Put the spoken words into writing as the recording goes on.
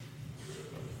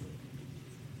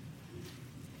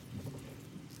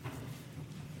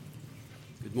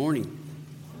Good morning.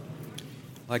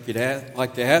 I'd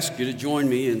like to ask you to join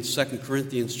me in 2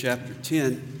 Corinthians chapter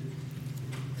 10.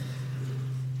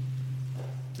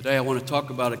 Today I want to talk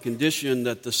about a condition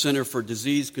that the Center for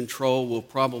Disease Control will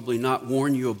probably not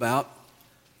warn you about.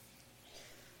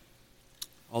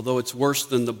 Although it's worse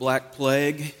than the Black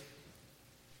Plague,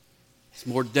 it's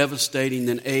more devastating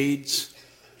than AIDS,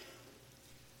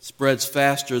 spreads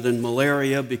faster than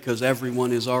malaria because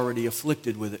everyone is already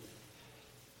afflicted with it.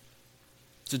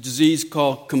 It's a disease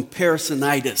called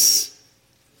comparisonitis.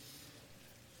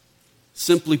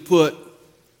 Simply put,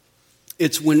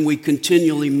 it's when we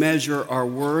continually measure our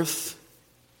worth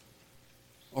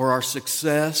or our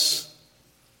success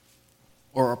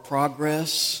or our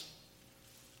progress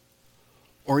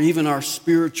or even our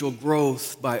spiritual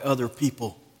growth by other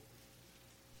people.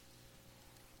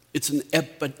 It's an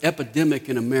epidemic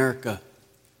in America.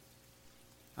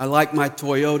 I like my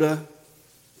Toyota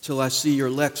till I see your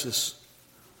Lexus.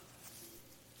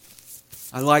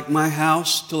 I like my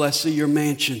house till I see your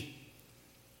mansion.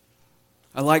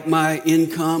 I like my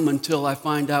income until I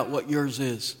find out what yours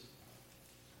is.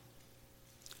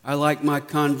 I like my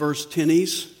Converse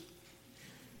tennies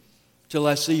till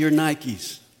I see your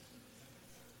Nikes.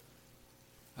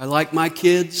 I like my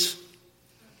kids.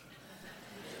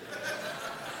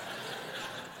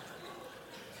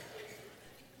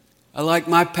 I like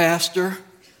my pastor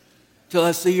till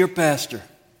I see your pastor.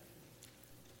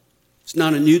 It's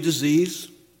not a new disease.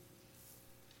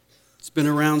 It's been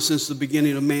around since the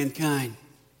beginning of mankind.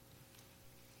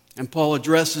 And Paul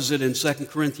addresses it in 2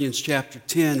 Corinthians chapter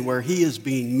 10, where he is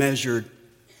being measured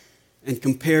and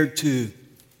compared to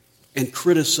and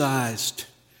criticized.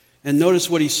 And notice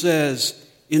what he says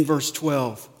in verse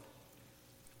 12.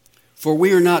 For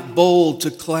we are not bold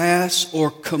to class or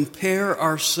compare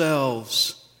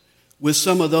ourselves with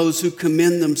some of those who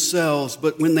commend themselves,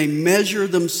 but when they measure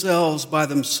themselves by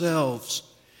themselves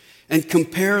and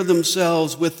compare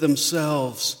themselves with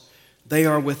themselves, they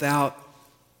are without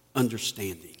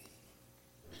understanding.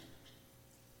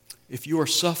 If you are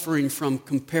suffering from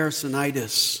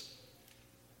comparisonitis,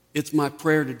 it's my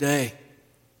prayer today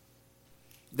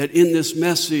that in this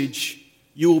message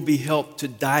you will be helped to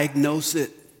diagnose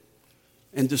it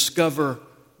and discover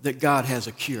that God has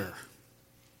a cure.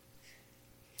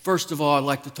 First of all, I'd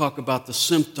like to talk about the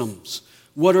symptoms.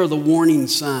 What are the warning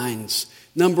signs?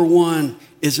 Number one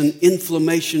is an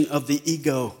inflammation of the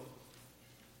ego.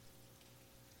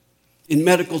 In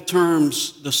medical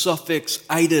terms, the suffix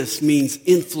itis means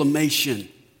inflammation.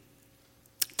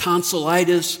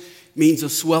 Tonsillitis means a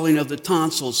swelling of the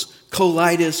tonsils.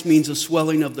 Colitis means a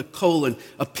swelling of the colon.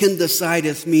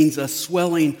 Appendicitis means a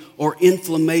swelling or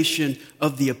inflammation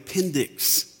of the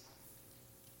appendix.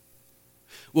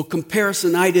 Well,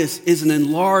 comparisonitis is an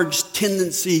enlarged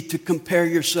tendency to compare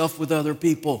yourself with other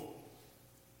people.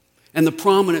 And the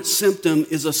prominent symptom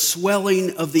is a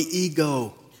swelling of the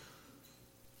ego.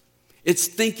 It's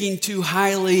thinking too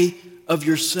highly of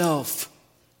yourself.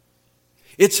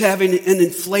 It's having an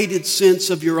inflated sense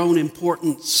of your own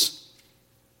importance.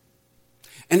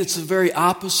 And it's the very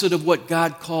opposite of what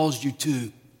God calls you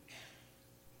to.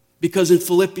 Because in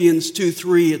Philippians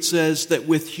 2:3 it says that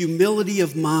with humility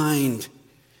of mind,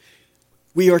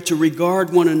 we are to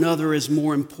regard one another as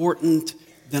more important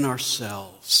than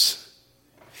ourselves.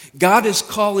 God is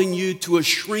calling you to a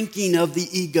shrinking of the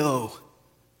ego.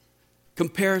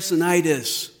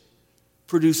 Comparisonitis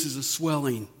produces a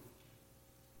swelling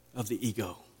of the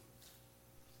ego.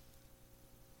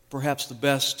 Perhaps the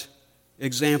best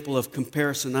example of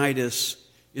comparisonitis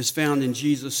is found in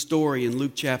Jesus' story in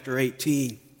Luke chapter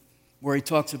 18, where he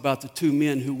talks about the two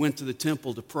men who went to the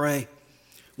temple to pray.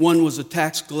 One was a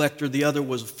tax collector, the other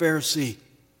was a Pharisee.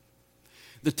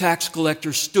 The tax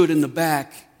collector stood in the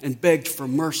back and begged for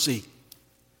mercy.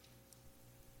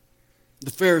 The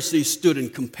Pharisee stood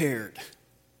and compared.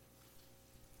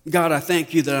 God, I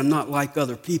thank you that I'm not like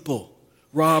other people,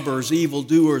 robbers,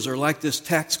 evildoers, or like this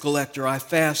tax collector. I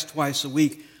fast twice a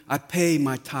week. I pay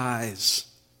my tithes.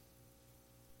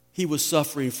 He was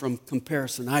suffering from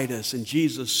comparisonitis, and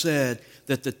Jesus said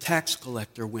that the tax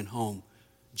collector went home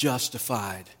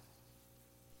justified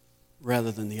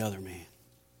rather than the other man.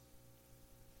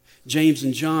 James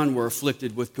and John were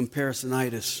afflicted with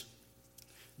comparisonitis.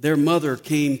 Their mother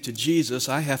came to Jesus.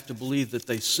 I have to believe that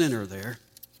they sent her there.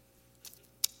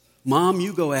 Mom,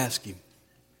 you go ask him.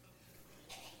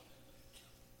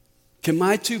 Can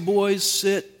my two boys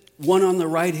sit one on the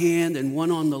right hand and one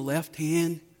on the left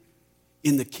hand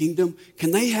in the kingdom?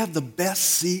 Can they have the best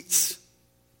seats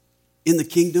in the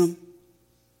kingdom?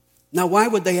 Now, why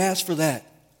would they ask for that?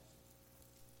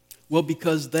 Well,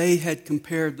 because they had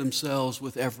compared themselves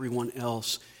with everyone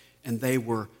else, and they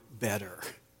were better.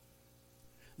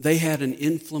 They had an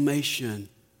inflammation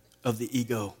of the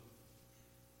ego.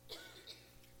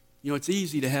 You know, it's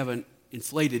easy to have an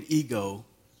inflated ego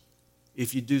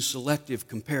if you do selective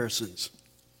comparisons.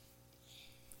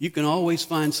 You can always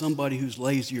find somebody who's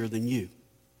lazier than you.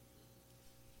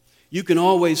 You can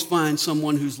always find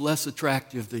someone who's less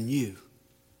attractive than you.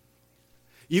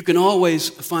 You can always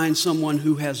find someone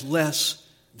who has less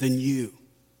than you.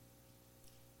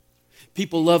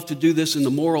 People love to do this in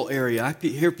the moral area. I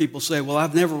hear people say, well,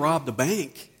 I've never robbed a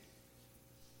bank.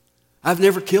 I've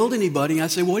never killed anybody. I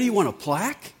say, what do you want, a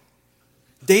plaque?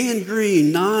 Dan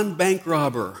Green, non-bank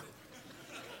robber.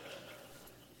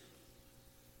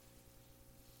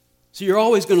 So you're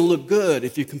always going to look good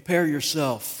if you compare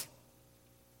yourself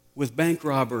with bank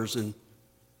robbers and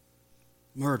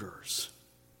murderers.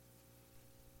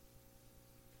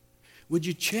 Would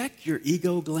you check your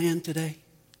ego gland today?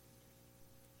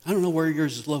 I don't know where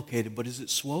yours is located, but is it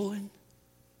swollen?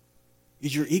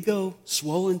 Is your ego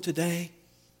swollen today?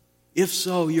 If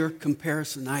so, your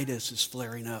comparisonitis is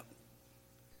flaring up.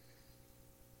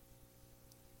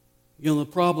 You know,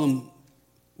 the problem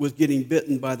with getting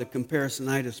bitten by the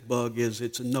comparisonitis bug is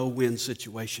it's a no-win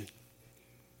situation.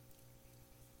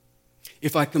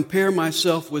 If I compare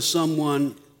myself with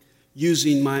someone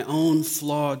using my own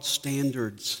flawed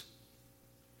standards,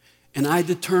 and I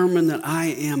determine that I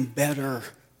am better,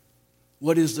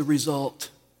 what is the result?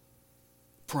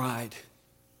 Pride.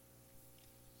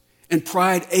 And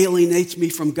pride alienates me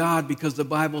from God because the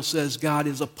Bible says God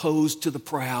is opposed to the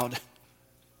proud.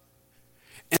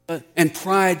 And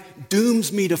pride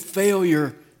dooms me to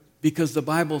failure because the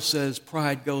Bible says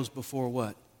pride goes before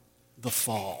what? The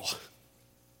fall.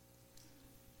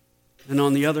 And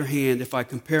on the other hand, if I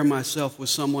compare myself with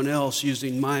someone else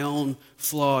using my own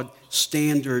flawed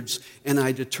standards and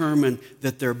I determine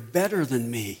that they're better than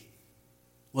me,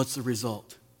 what's the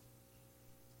result?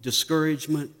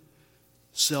 Discouragement,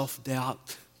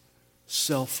 self-doubt,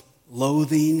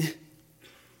 self-loathing,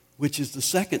 which is the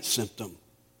second symptom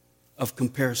of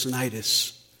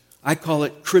comparisonitis. I call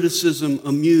it criticism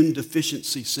immune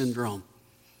deficiency syndrome.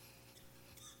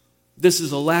 This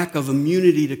is a lack of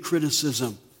immunity to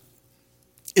criticism.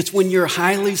 It's when you're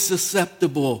highly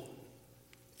susceptible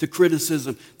to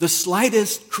criticism. The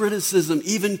slightest criticism,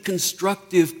 even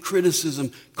constructive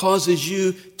criticism, causes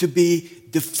you to be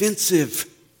defensive.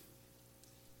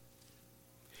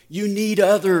 You need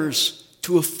others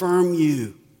to affirm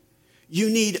you. You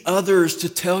need others to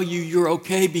tell you you're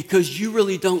okay because you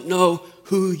really don't know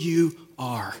who you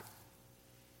are.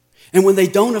 And when they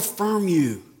don't affirm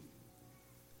you,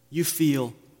 you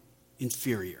feel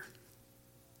inferior.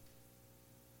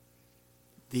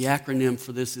 The acronym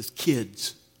for this is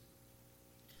KIDS,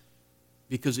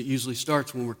 because it usually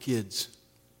starts when we're kids.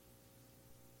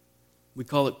 We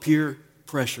call it peer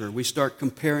pressure. We start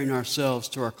comparing ourselves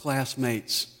to our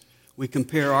classmates. We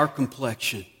compare our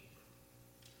complexion,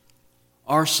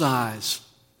 our size,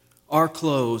 our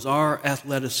clothes, our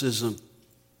athleticism,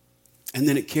 and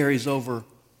then it carries over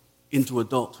into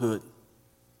adulthood,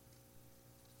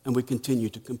 and we continue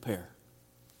to compare.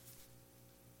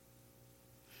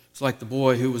 It's like the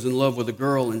boy who was in love with a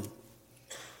girl, and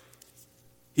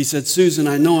he said, Susan,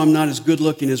 I know I'm not as good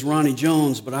looking as Ronnie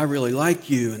Jones, but I really like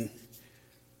you, and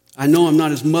I know I'm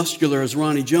not as muscular as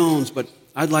Ronnie Jones, but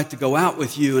I'd like to go out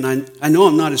with you, and I know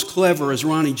I'm not as clever as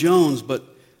Ronnie Jones, but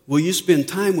will you spend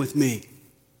time with me?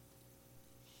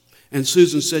 And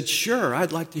Susan said, sure,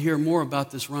 I'd like to hear more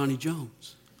about this Ronnie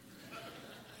Jones.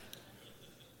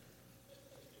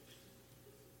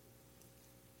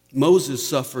 Moses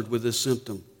suffered with this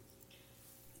symptom.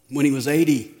 When he was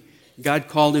 80, God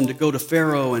called him to go to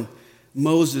Pharaoh, and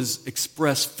Moses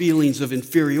expressed feelings of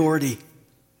inferiority.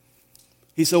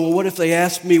 He said, well, what if they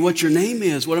ask me what your name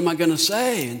is? What am I going to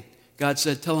say? And God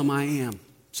said, tell them I am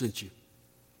sent you.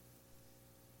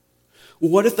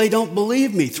 Well, what if they don't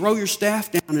believe me? Throw your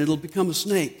staff down and it'll become a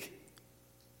snake.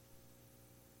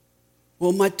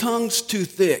 Well, my tongue's too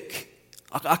thick.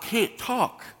 I can't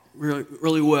talk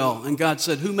really well. And God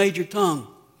said, who made your tongue?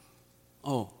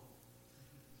 Oh.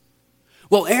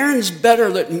 Well, Aaron's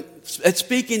better at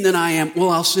speaking than I am. Well,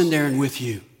 I'll send Aaron with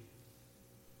you.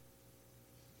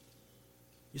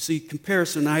 You see,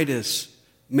 comparisonitis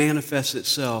manifests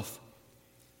itself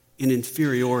in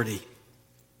inferiority.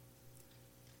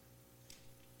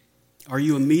 Are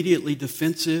you immediately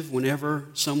defensive whenever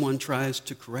someone tries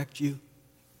to correct you?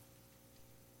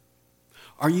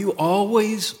 Are you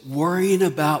always worrying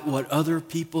about what other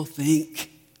people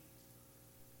think?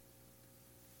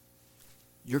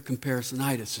 Your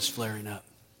comparisonitis is flaring up.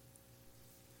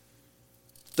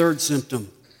 Third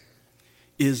symptom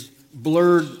is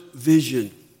blurred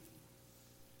vision.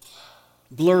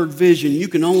 blurred vision. You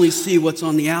can only see what's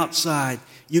on the outside.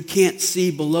 You can't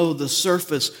see below the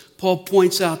surface. Paul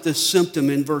points out this symptom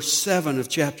in verse 7 of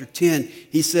chapter 10.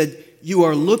 He said, you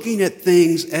are looking at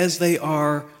things as they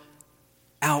are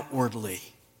outwardly.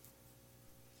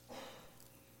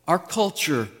 Our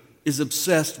culture is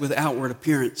obsessed with outward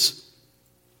appearance.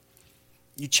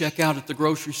 You check out at the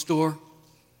grocery store,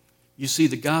 you see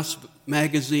the gossip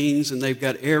magazines, and they've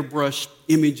got airbrushed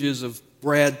images of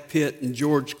Brad Pitt and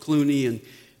George Clooney and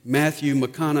Matthew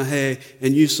McConaughey,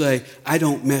 and you say, I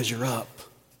don't measure up.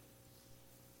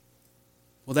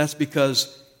 Well, that's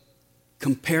because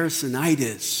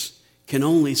comparisonitis can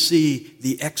only see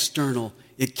the external.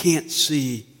 It can't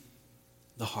see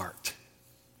the heart.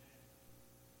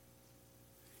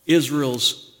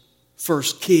 Israel's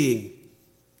first king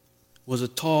was a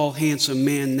tall, handsome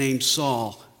man named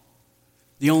Saul.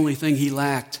 The only thing he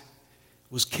lacked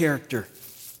was character.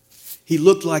 He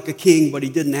looked like a king, but he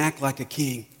didn't act like a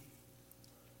king.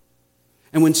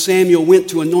 And when Samuel went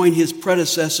to anoint his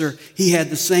predecessor, he had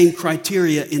the same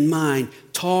criteria in mind: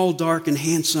 tall, dark, and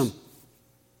handsome.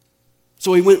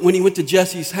 So when he went to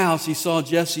Jesse's house, he saw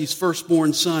Jesse's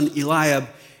firstborn son, Eliab,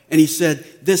 and he said,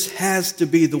 this has to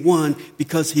be the one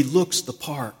because he looks the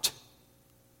part.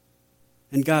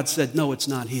 And God said, no, it's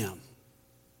not him.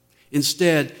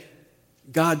 Instead,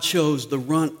 God chose the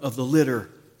runt of the litter,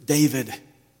 David,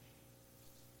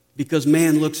 because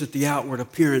man looks at the outward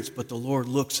appearance, but the Lord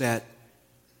looks at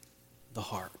the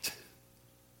heart.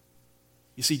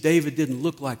 You see, David didn't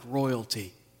look like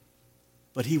royalty,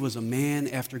 but he was a man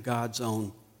after God's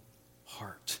own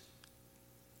heart.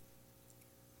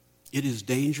 It is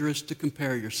dangerous to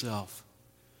compare yourself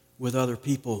with other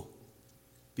people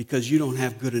because you don't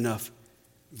have good enough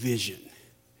vision.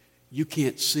 You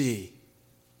can't see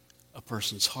a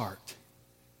person's heart.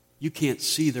 You can't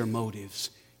see their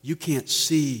motives. You can't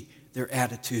see their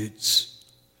attitudes.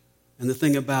 And the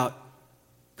thing about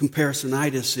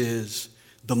comparisonitis is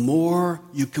the more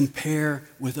you compare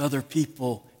with other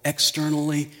people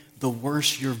externally, the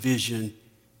worse your vision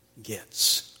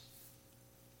gets.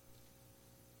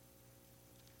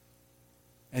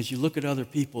 As you look at other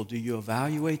people, do you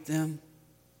evaluate them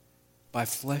by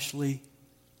fleshly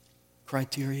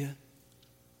criteria?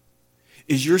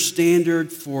 Is your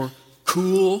standard for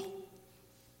cool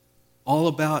all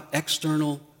about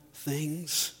external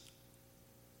things?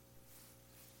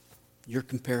 Your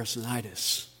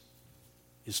comparisonitis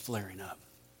is flaring up.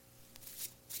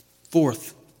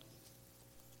 Fourth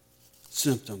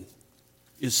symptom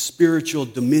is spiritual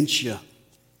dementia.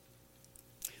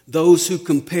 Those who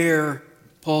compare,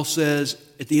 Paul says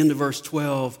at the end of verse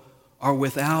 12, are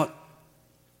without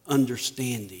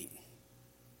understanding.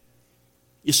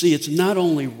 You see, it's not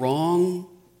only wrong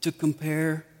to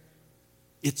compare,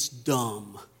 it's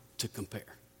dumb to compare.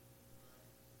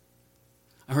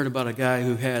 I heard about a guy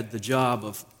who had the job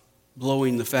of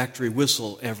blowing the factory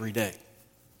whistle every day.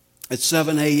 At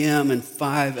 7 a.m. and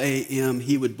 5 a.m.,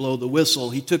 he would blow the whistle.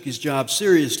 He took his job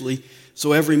seriously,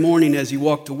 so every morning as he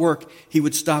walked to work, he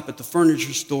would stop at the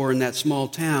furniture store in that small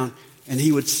town, and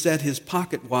he would set his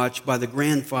pocket watch by the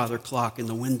grandfather clock in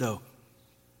the window.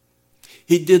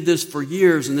 He did this for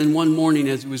years, and then one morning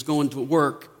as he was going to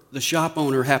work, the shop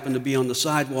owner happened to be on the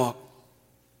sidewalk.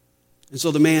 And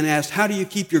so the man asked, how do you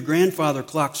keep your grandfather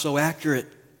clock so accurate?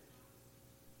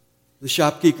 The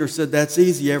shopkeeper said, that's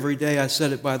easy. Every day I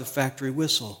set it by the factory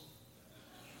whistle.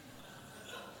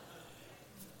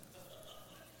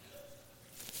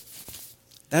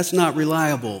 That's not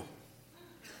reliable.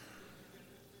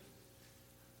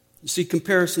 You see,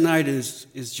 comparisonitis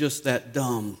is just that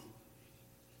dumb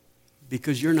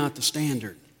because you're not the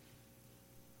standard.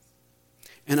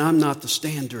 And I'm not the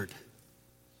standard.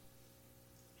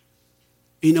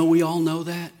 You know, we all know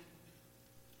that.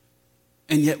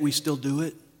 And yet we still do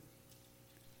it,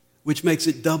 which makes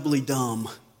it doubly dumb.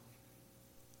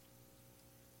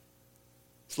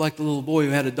 It's like the little boy who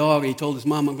had a dog and he told his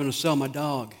mom, I'm going to sell my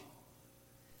dog.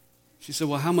 She said,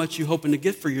 well, how much are you hoping to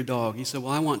get for your dog? He said,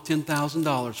 well, I want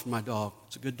 $10,000 for my dog.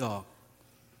 It's a good dog.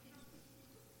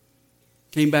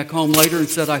 Came back home later and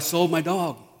said, I sold my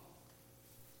dog.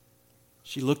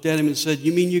 She looked at him and said,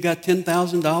 you mean you got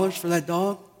 $10,000 for that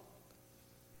dog?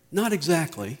 Not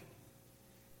exactly.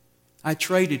 I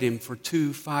traded him for two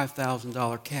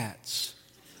 $5,000 cats.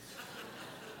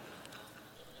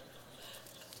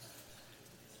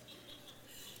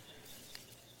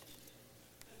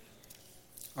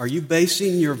 Are you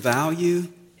basing your value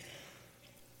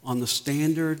on the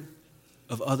standard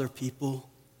of other people?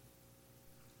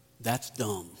 That's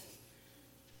dumb.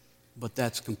 But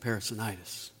that's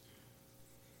comparisonitis.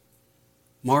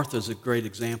 Martha's a great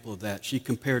example of that. She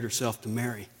compared herself to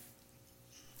Mary.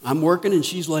 I'm working and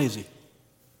she's lazy.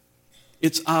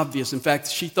 It's obvious. In fact,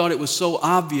 she thought it was so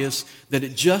obvious that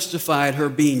it justified her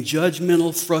being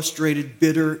judgmental, frustrated,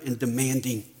 bitter, and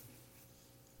demanding.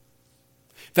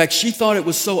 In fact, she thought it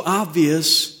was so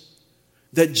obvious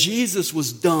that Jesus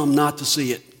was dumb not to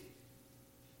see it.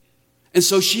 And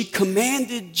so she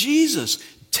commanded Jesus,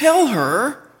 tell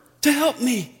her to help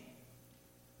me.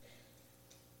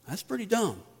 That's pretty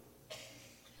dumb.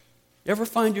 You ever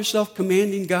find yourself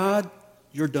commanding God?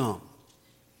 You're dumb.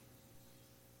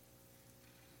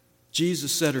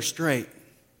 Jesus set her straight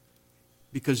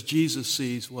because Jesus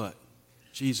sees what?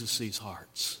 Jesus sees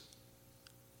hearts.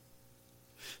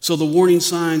 So the warning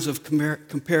signs of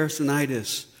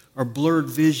comparisonitis are blurred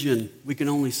vision. We can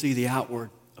only see the outward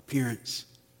appearance.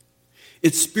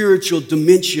 It's spiritual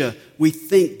dementia. We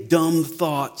think dumb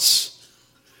thoughts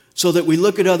so that we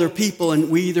look at other people and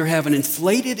we either have an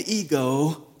inflated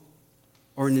ego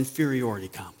or an inferiority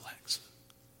complex.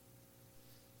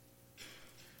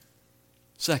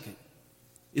 Second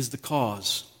is the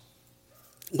cause.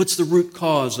 What's the root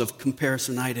cause of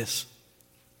comparisonitis?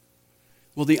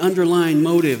 Well, the underlying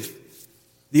motive,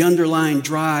 the underlying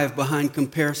drive behind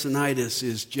comparisonitis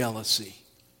is jealousy.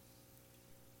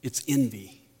 It's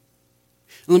envy.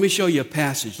 And let me show you a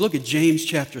passage. Look at James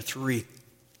chapter 3.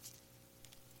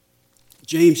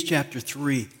 James chapter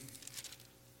 3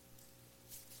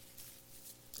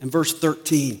 and verse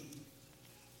 13.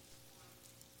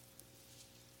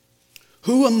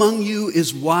 Who among you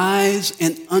is wise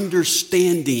and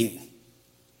understanding?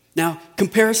 Now,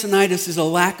 comparisonitis is a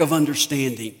lack of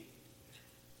understanding.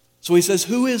 So he says,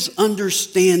 who is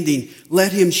understanding?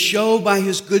 Let him show by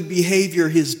his good behavior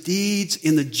his deeds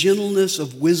in the gentleness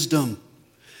of wisdom.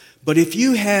 But if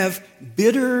you have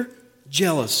bitter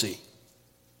jealousy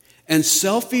and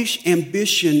selfish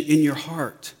ambition in your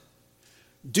heart,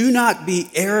 do not be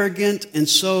arrogant and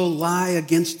so lie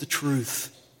against the truth.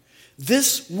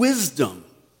 This wisdom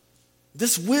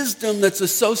that's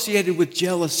associated with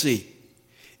jealousy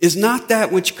is not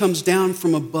that which comes down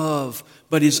from above,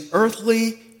 but is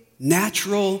earthly,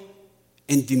 natural,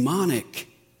 and demonic.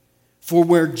 For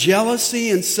where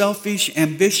jealousy and selfish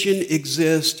ambition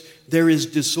exist, there is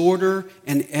disorder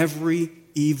and every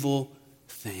evil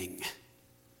thing.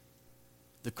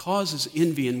 The cause is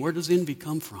envy, and where does envy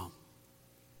come from?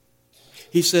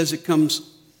 He says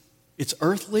it's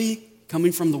earthly,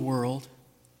 coming from the world,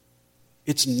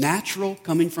 it's natural,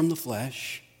 coming from the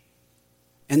flesh,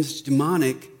 and it's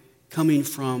demonic, coming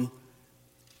from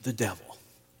the devil.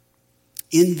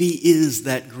 Envy is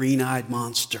that green-eyed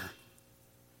monster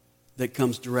that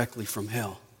comes directly from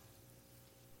hell.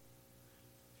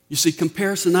 You see,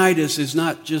 comparisonitis is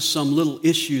not just some little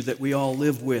issue that we all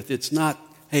live with. It's not,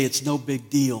 hey, it's no big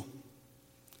deal.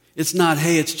 It's not,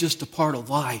 hey, it's just a part of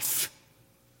life.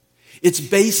 It's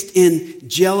based in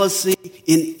jealousy,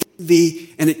 in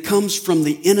envy, and it comes from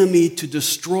the enemy to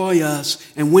destroy us.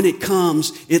 And when it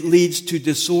comes, it leads to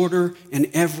disorder and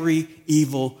every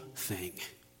evil thing.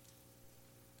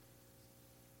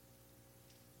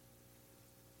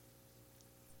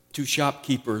 Two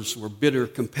shopkeepers were bitter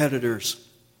competitors.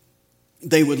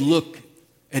 They would look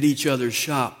at each other's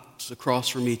shops across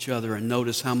from each other and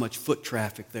notice how much foot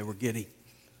traffic they were getting.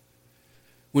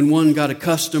 When one got a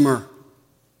customer,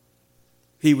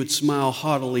 he would smile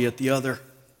haughtily at the other.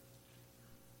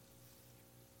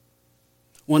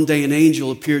 One day an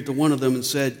angel appeared to one of them and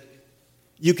said,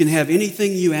 "You can have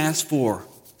anything you ask for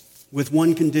with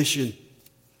one condition.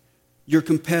 Your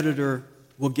competitor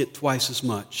will get twice as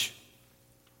much.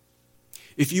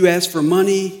 If you ask for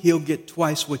money, he'll get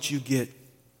twice what you get.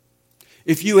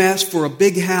 If you ask for a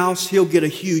big house, he'll get a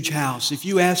huge house. If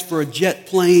you ask for a jet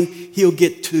plane, he'll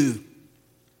get two."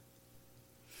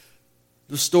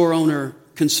 The store owner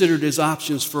considered his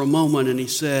options for a moment and he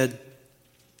said,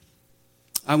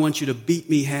 "I want you to beat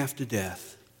me half to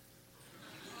death."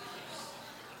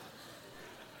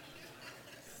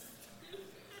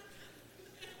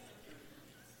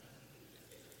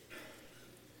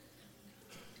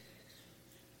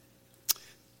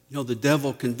 You know, the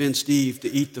devil convinced Eve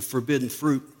to eat the forbidden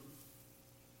fruit.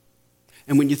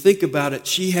 And when you think about it,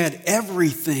 she had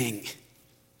everything.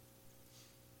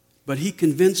 But he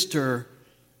convinced her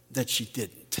that she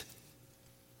didn't.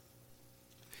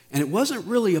 And it wasn't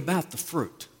really about the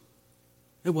fruit.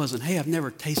 It wasn't, hey, I've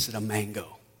never tasted a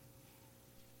mango.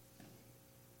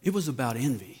 It was about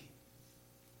envy.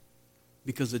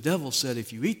 Because the devil said,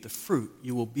 if you eat the fruit,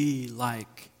 you will be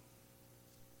like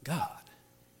God.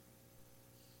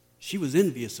 She was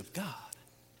envious of God.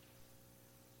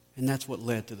 And that's what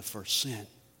led to the first sin.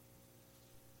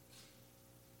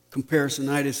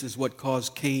 Comparisonitis is what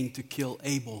caused Cain to kill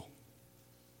Abel.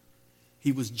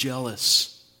 He was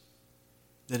jealous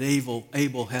that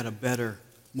Abel had a better,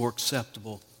 more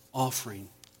acceptable offering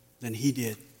than he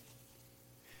did.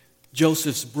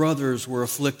 Joseph's brothers were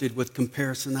afflicted with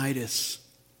comparisonitis.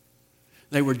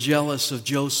 They were jealous of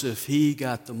Joseph. He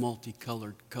got the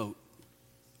multicolored coat.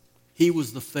 He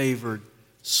was the favored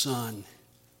son.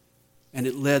 And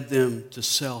it led them to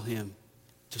sell him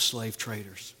to slave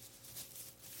traders.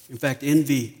 In fact,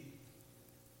 envy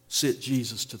sent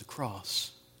Jesus to the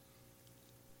cross.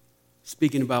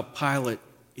 Speaking about Pilate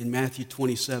in Matthew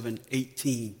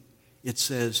 27:18, it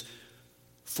says,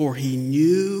 "For he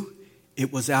knew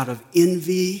it was out of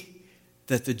envy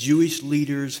that the Jewish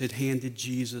leaders had handed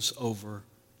Jesus over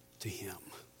to him."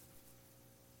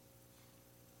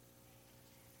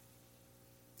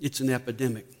 It's an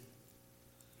epidemic.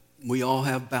 We all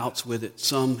have bouts with it.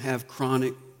 Some have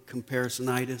chronic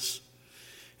comparisonitis,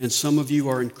 and some of you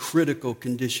are in critical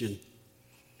condition,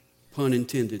 pun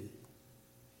intended.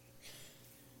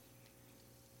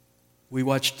 We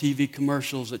watch TV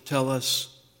commercials that tell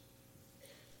us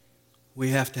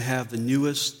we have to have the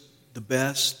newest, the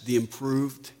best, the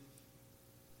improved.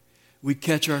 We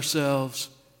catch ourselves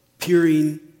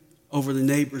peering over the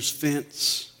neighbor's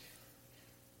fence.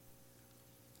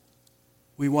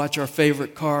 We watch our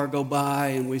favorite car go by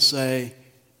and we say,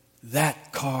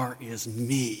 "That car is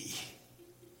me."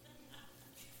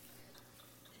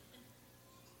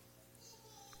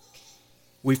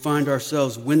 We find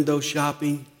ourselves window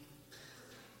shopping.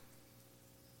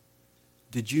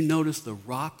 Did you notice the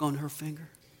rock on her finger?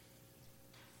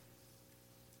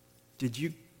 Did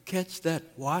you catch that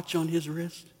watch on his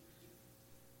wrist?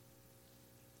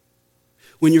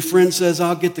 When your friend says,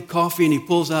 "I'll get the coffee," and he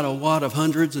pulls out a wad of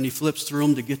hundreds and he flips through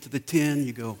them to get to the 10,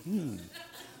 you go,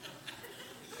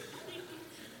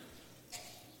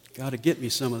 got to get me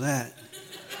some of that.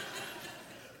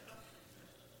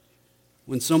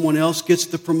 When someone else gets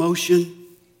the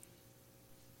promotion,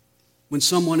 when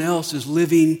someone else is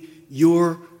living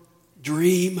your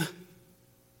dream,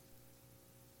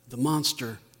 the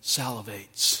monster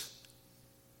salivates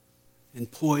and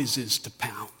poises to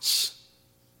pounce.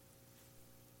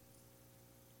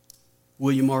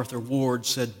 William Arthur Ward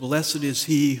said, "Blessed is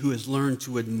he who has learned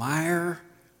to admire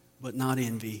but not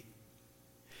envy,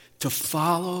 to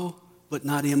follow but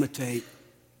not imitate,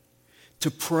 to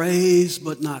praise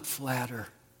but not flatter,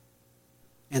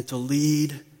 and to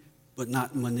lead but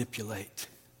not manipulate."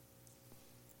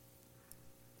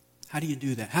 How do you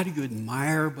do that? How do you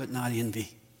admire but not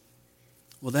envy?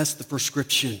 Well, that's the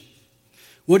prescription.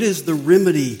 What is the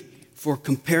remedy for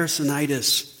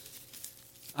comparisonitis?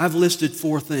 I've listed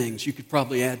 4 things. You could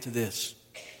probably add to this.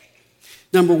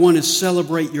 Number 1 is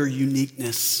celebrate your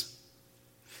uniqueness.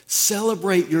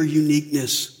 Celebrate your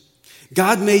uniqueness.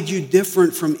 God made you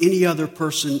different from any other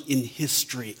person in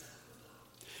history.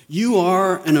 You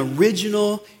are an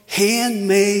original,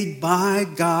 handmade by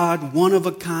God,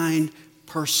 one-of-a-kind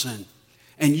person.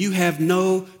 And you have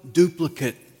no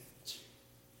duplicate.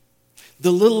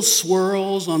 The little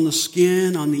swirls on the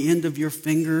skin on the end of your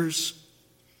fingers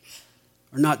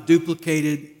are not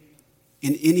duplicated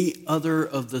in any other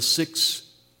of the 6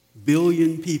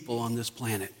 billion people on this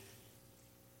planet.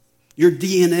 Your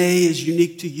DNA is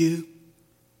unique to you.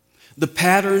 The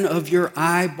pattern of your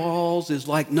eyeballs is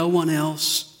like no one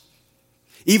else.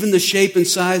 Even the shape and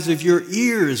size of your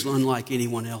ear is unlike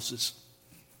anyone else's.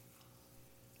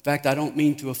 In fact, I don't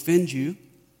mean to offend you,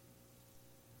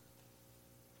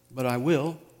 but I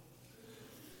will.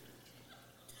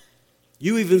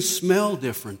 You even smell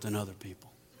different than other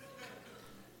people.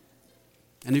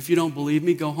 And if you don't believe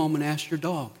me, go home and ask your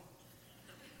dog.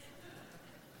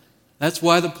 That's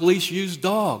why the police use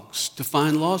dogs to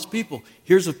find lost people.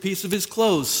 Here's a piece of his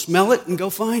clothes. Smell it and go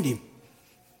find him.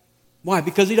 Why?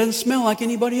 Because he doesn't smell like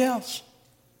anybody else.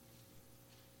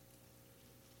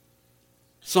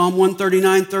 Psalm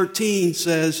 139:13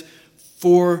 says,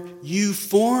 "For you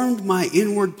formed my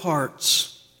inward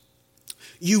parts.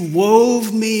 You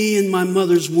wove me in my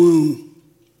mother's womb.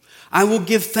 I will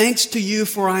give thanks to you,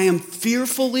 for I am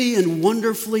fearfully and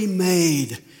wonderfully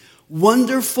made.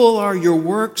 Wonderful are your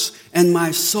works, and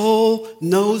my soul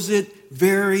knows it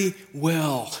very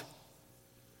well."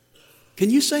 Can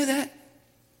you say that?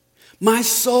 My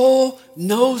soul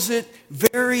knows it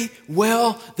very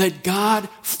well that God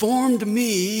formed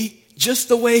me just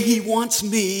the way He wants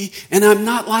me, and I'm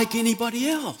not like anybody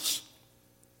else.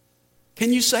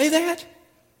 Can you say that?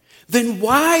 Then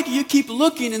why do you keep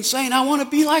looking and saying, "I want to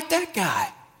be like that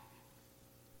guy,"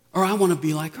 or "I want to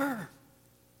be like her"?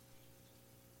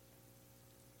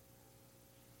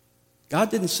 God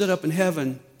didn't sit up in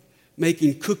heaven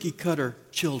making cookie-cutter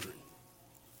children.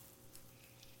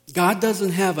 God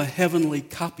doesn't have a heavenly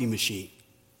copy machine.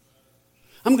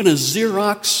 I'm going to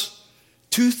Xerox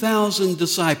 2,000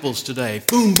 disciples today.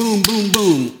 Boom, boom, boom,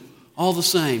 boom. All the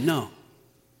same. No.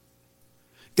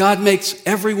 God makes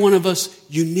every one of us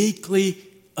uniquely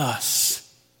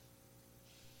us.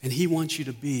 And He wants you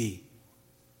to be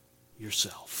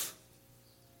yourself.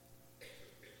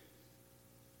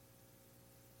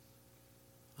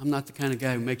 I'm not the kind of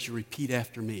guy who makes you repeat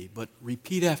after me, but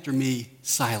repeat after me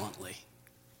silently.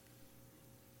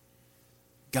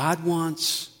 God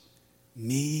wants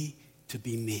me to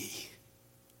be me.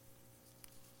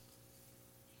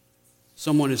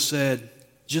 Someone has said,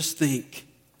 just think,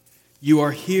 you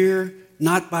are here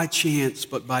not by chance,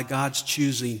 but by God's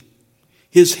choosing.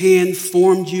 His hand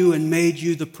formed you and made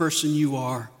you the person you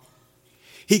are.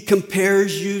 He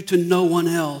compares you to no one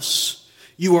else.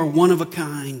 You are one of a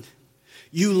kind.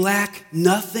 You lack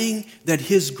nothing that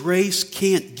His grace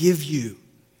can't give you.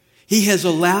 He has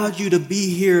allowed you to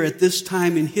be here at this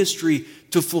time in history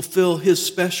to fulfill His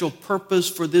special purpose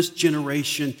for this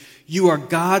generation. You are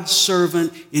God's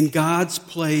servant in God's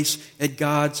place at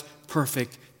God's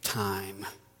perfect time.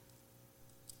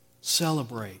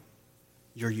 Celebrate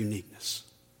your uniqueness.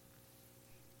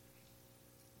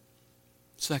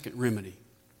 Second remedy,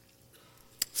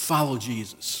 follow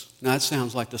Jesus. Now that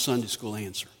sounds like the Sunday school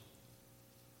answer.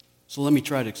 So let me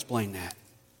try to explain that.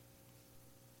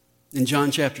 In John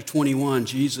chapter 21,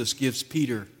 Jesus gives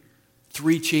Peter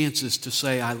 3 chances to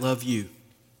say, I love you,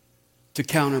 to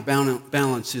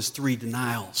counterbalance his 3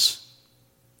 denials.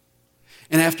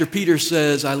 And after Peter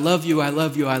says, I love you, I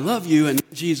love you, I love you, and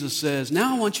Jesus says,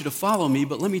 now I want you to follow me,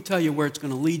 but let me tell you where it's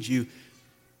going to lead you.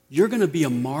 You're going to be a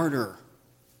martyr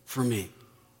for me.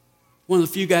 One of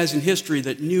the few guys in history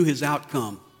that knew his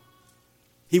outcome.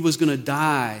 He was going to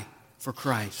die for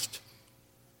Christ.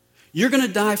 You're going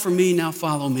to die for me, now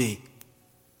follow me.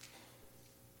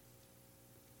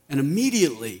 And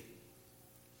immediately,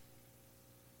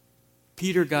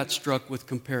 Peter got struck with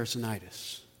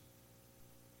comparisonitis.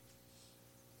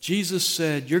 Jesus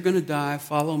said, you're going to die,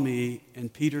 follow me.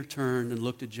 And Peter turned and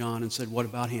looked at John and said, what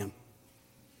about him?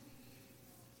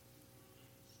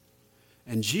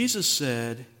 And Jesus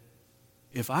said,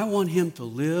 if I want him to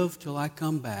live till I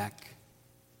come back,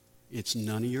 it's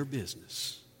none of your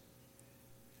business.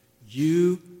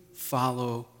 You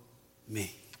follow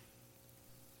me.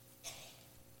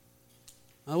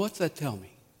 Now, what's that tell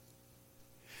me?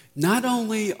 Not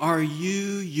only are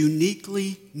you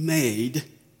uniquely made,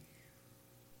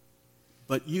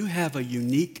 but you have a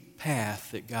unique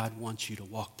path that God wants you to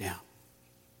walk down.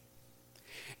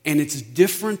 And it's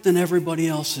different than everybody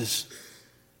else's.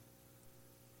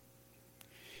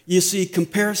 You see,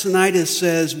 comparisonitis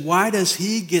says, why does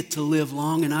he get to live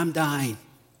long and I'm dying?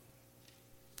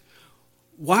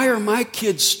 Why are my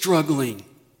kids struggling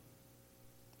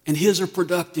and his are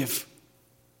productive?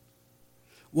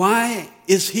 Why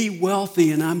is he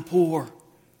wealthy and I'm poor?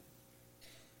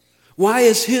 Why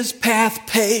is his path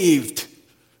paved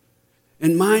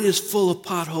and mine is full of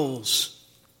potholes?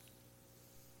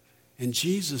 And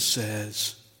Jesus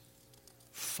says,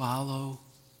 follow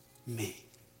me.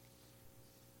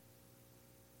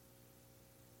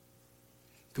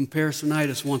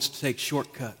 Comparisonitis wants to take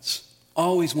shortcuts.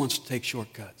 Always wants to take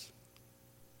shortcuts.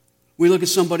 We look at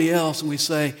somebody else and we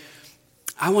say,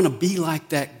 I want to be like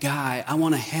that guy. I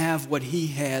want to have what he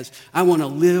has. I want to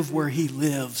live where he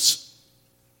lives.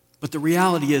 But the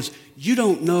reality is, you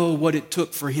don't know what it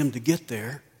took for him to get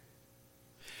there.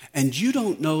 And you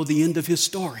don't know the end of his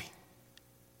story.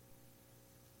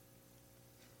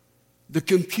 The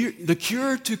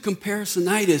cure to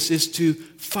comparisonitis is to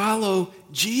follow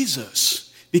Jesus.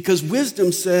 Because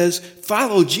wisdom says,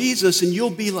 follow Jesus and you'll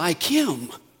be like him.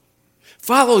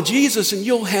 Follow Jesus and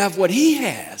you'll have what he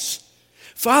has.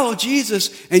 Follow Jesus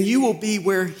and you will be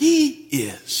where he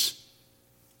is.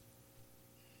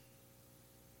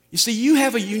 You see, you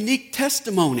have a unique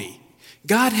testimony.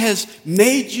 God has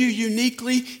made you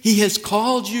uniquely. He has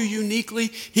called you uniquely.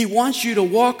 He wants you to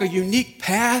walk a unique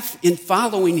path in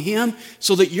following him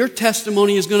so that your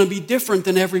testimony is going to be different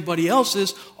than everybody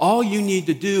else's. All you need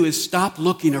to do is stop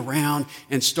looking around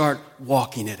and start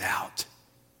walking it out.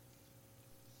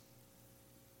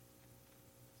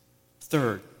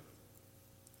 Third,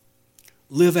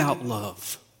 live out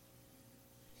love.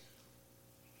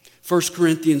 1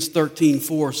 Corinthians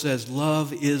 13:4 says,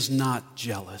 love is not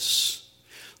jealous.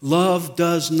 Love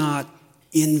does not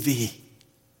envy.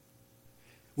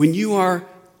 When you are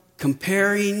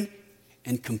comparing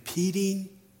and competing,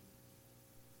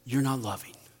 you're not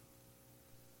loving.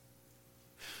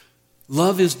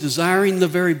 Love is desiring the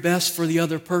very best for the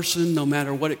other person, no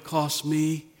matter what it costs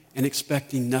me, and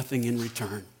expecting nothing in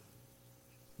return.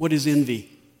 What is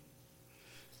envy?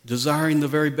 desiring the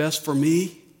very best for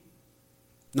me,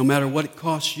 no matter what it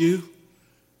costs you,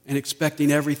 and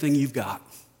expecting everything you've got.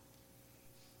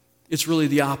 It's really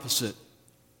the opposite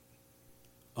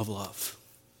of love.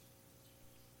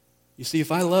 You see,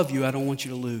 if I love you, I don't want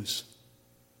you to lose.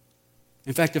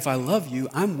 In fact, if I love you,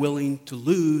 I'm willing to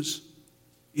lose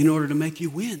in order to make you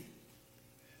win.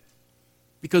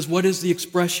 Because what is the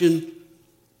expression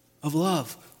of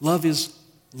love? Love is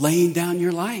laying down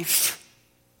your life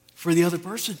for the other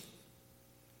person.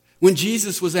 When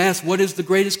Jesus was asked, what is the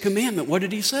greatest commandment? What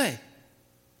did he say?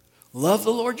 Love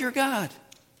the Lord your God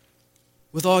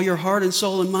with all your heart and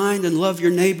soul and mind, and love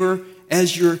your neighbor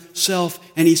as yourself.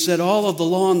 And he said all of the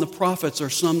law and the prophets are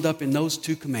summed up in those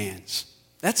two commands.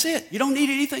 That's it. You don't need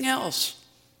anything else.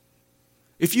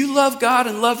 If you love God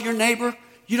and love your neighbor,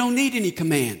 you don't need any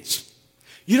commands.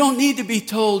 You don't need to be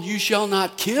told you shall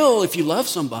not kill if you love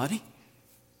somebody.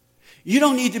 You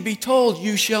don't need to be told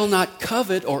you shall not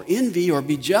covet or envy or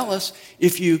be jealous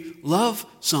if you love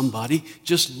somebody.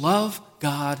 Just love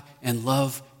God and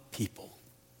love people.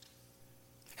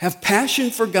 Have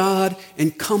passion for God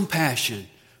and compassion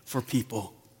for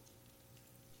people.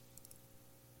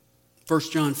 1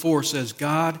 John 4 says,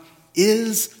 God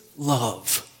is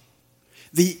love.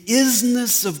 The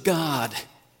isness of God,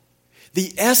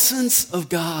 the essence of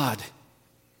God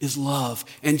is love.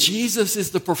 And Jesus is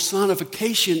the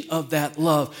personification of that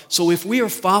love. So if we are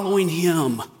following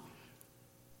him,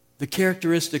 the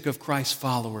characteristic of Christ's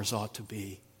followers ought to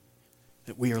be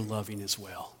that we are loving as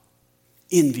well.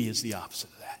 Envy is the opposite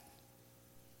of that.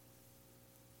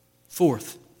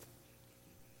 Fourth,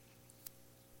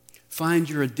 find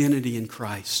your identity in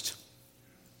Christ.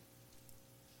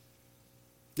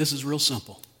 This is real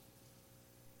simple.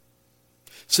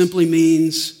 Simply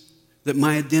means that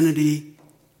my identity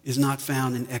is not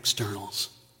found in externals.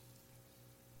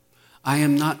 I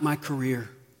am not my career.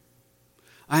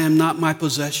 I am not my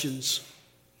possessions.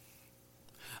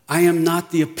 I am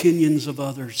not the opinions of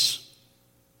others.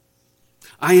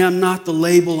 I am not the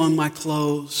label on my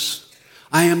clothes.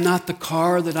 I am not the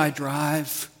car that I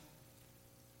drive.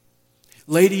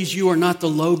 Ladies, you are not the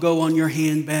logo on your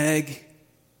handbag.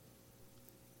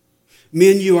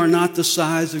 Men, you are not the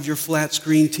size of your flat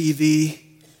screen TV.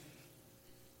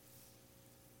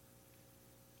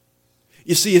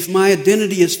 You see, if my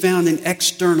identity is found in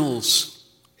externals,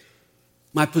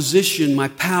 my position, my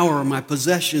power, my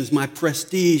possessions, my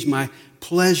prestige, my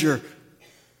pleasure,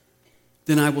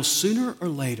 then I will sooner or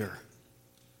later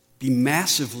be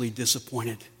massively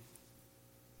disappointed.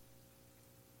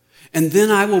 And then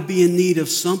I will be in need of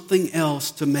something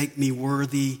else to make me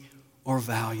worthy or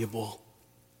valuable.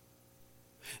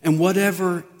 And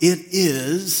whatever it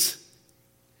is,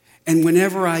 and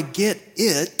whenever I get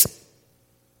it,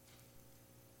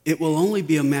 it will only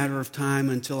be a matter of time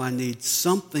until I need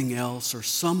something else or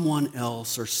someone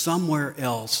else or somewhere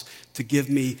else to give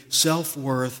me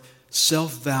self-worth,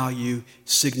 self-value,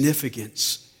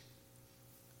 significance,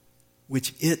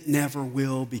 which it never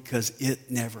will because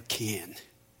it never can.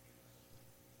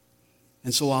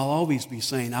 And so I'll always be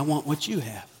saying, I want what you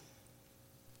have.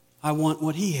 I want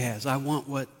what he has. I want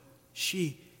what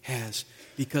she has,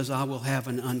 because I will have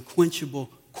an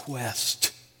unquenchable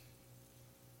quest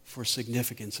for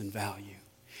significance and value.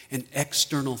 And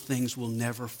external things will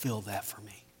never fill that for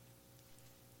me.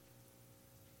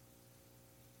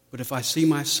 But if I see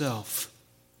myself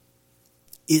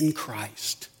in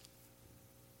Christ,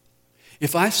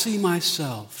 if I see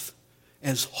myself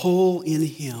as whole in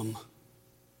him,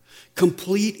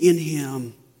 complete in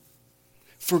him,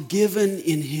 forgiven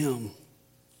in him,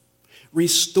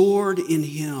 restored in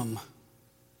him,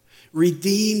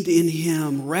 redeemed in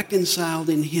him, reconciled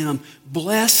in him,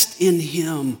 blessed in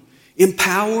him,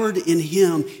 empowered in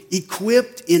him,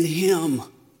 equipped in him,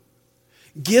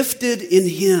 gifted in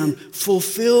him,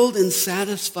 fulfilled and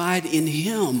satisfied in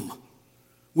him,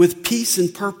 with peace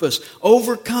and purpose,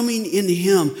 overcoming in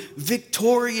him,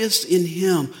 victorious in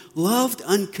him, loved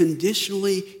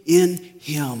unconditionally in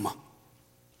him.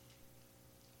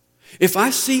 If I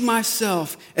see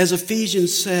myself, as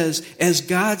Ephesians says, as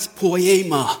God's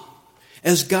poema,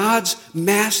 as God's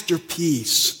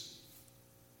masterpiece,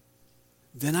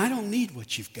 then I don't need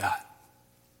what you've got.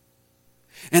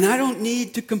 And I don't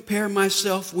need to compare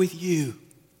myself with you.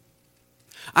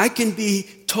 I can be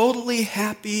totally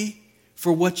happy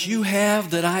for what you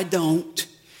have that I don't,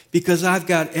 because I've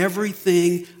got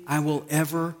everything I will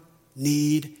ever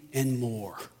need and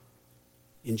more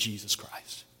in Jesus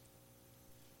Christ.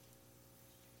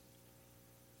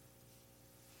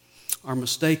 Our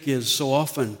mistake is so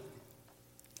often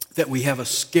that we have a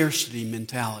scarcity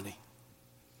mentality.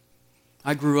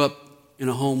 I grew up in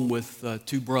a home with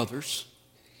two brothers,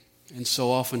 And so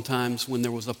oftentimes when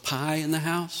there was a pie in the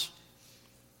house,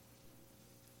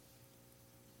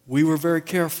 we were very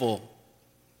careful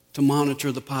to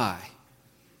monitor the pie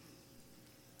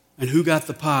and who got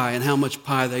the pie and how much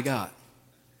pie they got.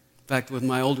 In fact, with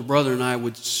my older brother and I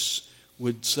would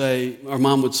say, our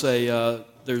mom would say,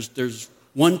 there's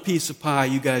one piece of pie,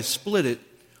 you guys split it.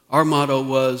 Our motto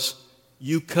was,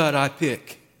 you cut, I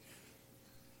pick.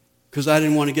 Because I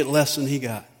didn't want to get less than he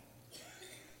got.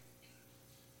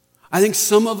 I think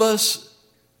some of us,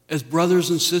 as brothers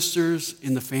and sisters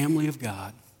in the family of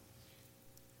God,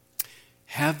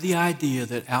 have the idea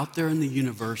that out there in the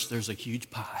universe there's a huge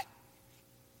pie.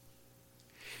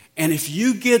 And if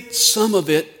you get some of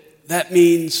it, that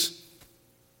means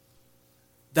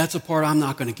that's a part I'm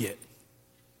not going to get.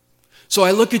 So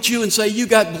I look at you and say, you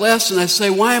got blessed, and I say,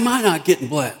 why am I not getting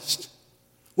blessed?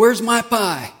 Where's my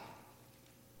pie?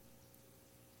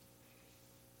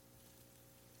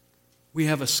 We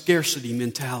have a scarcity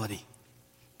mentality.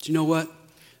 Do you know what?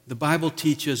 The Bible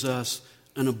teaches us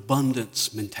an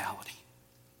abundance mentality.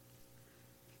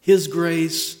 His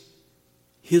grace,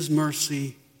 His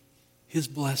mercy, His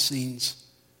blessings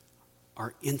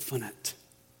are infinite.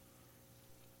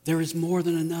 There is more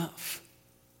than enough.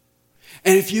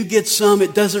 And if you get some,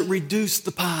 it doesn't reduce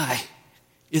the pie.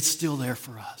 It's still there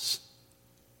for us.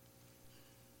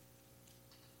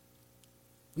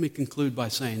 Let me conclude by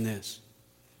saying this.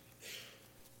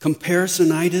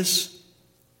 Comparisonitis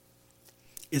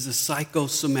is a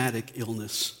psychosomatic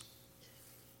illness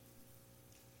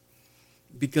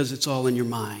because it's all in your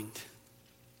mind.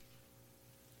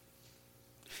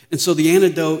 And so the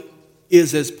antidote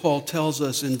is, as Paul tells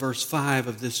us in verse 5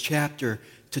 of this chapter,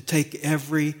 to take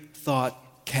every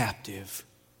thought captive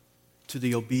to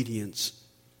the obedience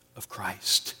of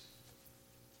Christ.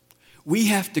 We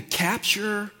have to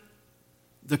capture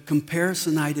the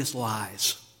comparisonitis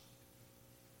lies.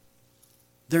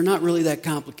 They're not really that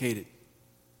complicated.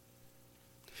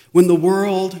 When the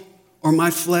world or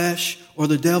my flesh or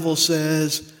the devil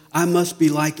says, I must be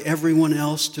like everyone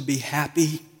else to be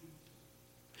happy,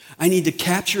 I need to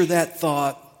capture that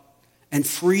thought and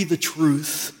free the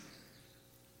truth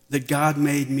that God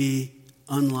made me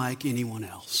unlike anyone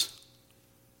else.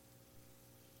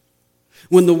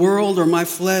 When the world or my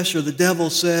flesh or the devil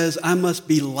says, I must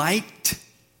be liked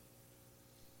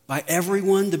by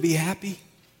everyone to be happy,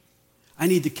 I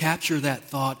need to capture that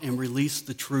thought and release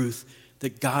the truth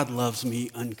that God loves me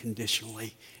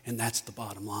unconditionally, and that's the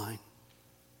bottom line.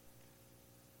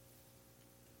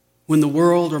 When the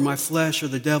world or my flesh or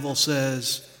the devil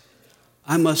says,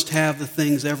 I must have the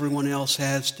things everyone else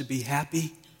has to be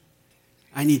happy,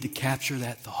 I need to capture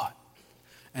that thought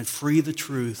and free the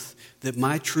truth that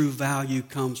my true value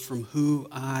comes from who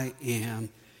I am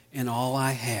and all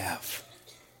I have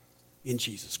in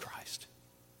Jesus Christ.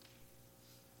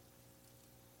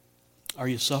 Are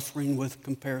you suffering with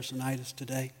comparisonitis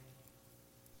today?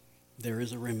 There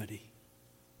is a remedy,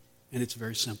 and it's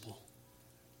very simple.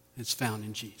 It's found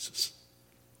in Jesus.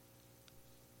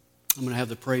 I'm going to have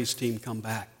the praise team come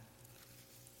back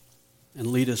and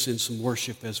lead us in some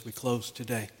worship as we close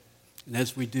today. And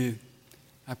as we do,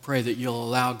 I pray that you'll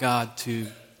allow God to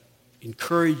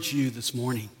encourage you this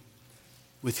morning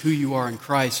with who you are in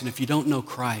Christ. And if you don't know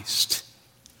Christ,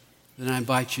 then I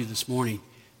invite you this morning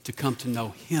to come to know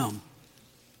Him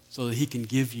so that He can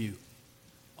give you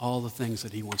all the things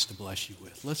that He wants to bless you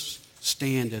with. Let's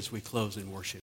stand as we close in worship.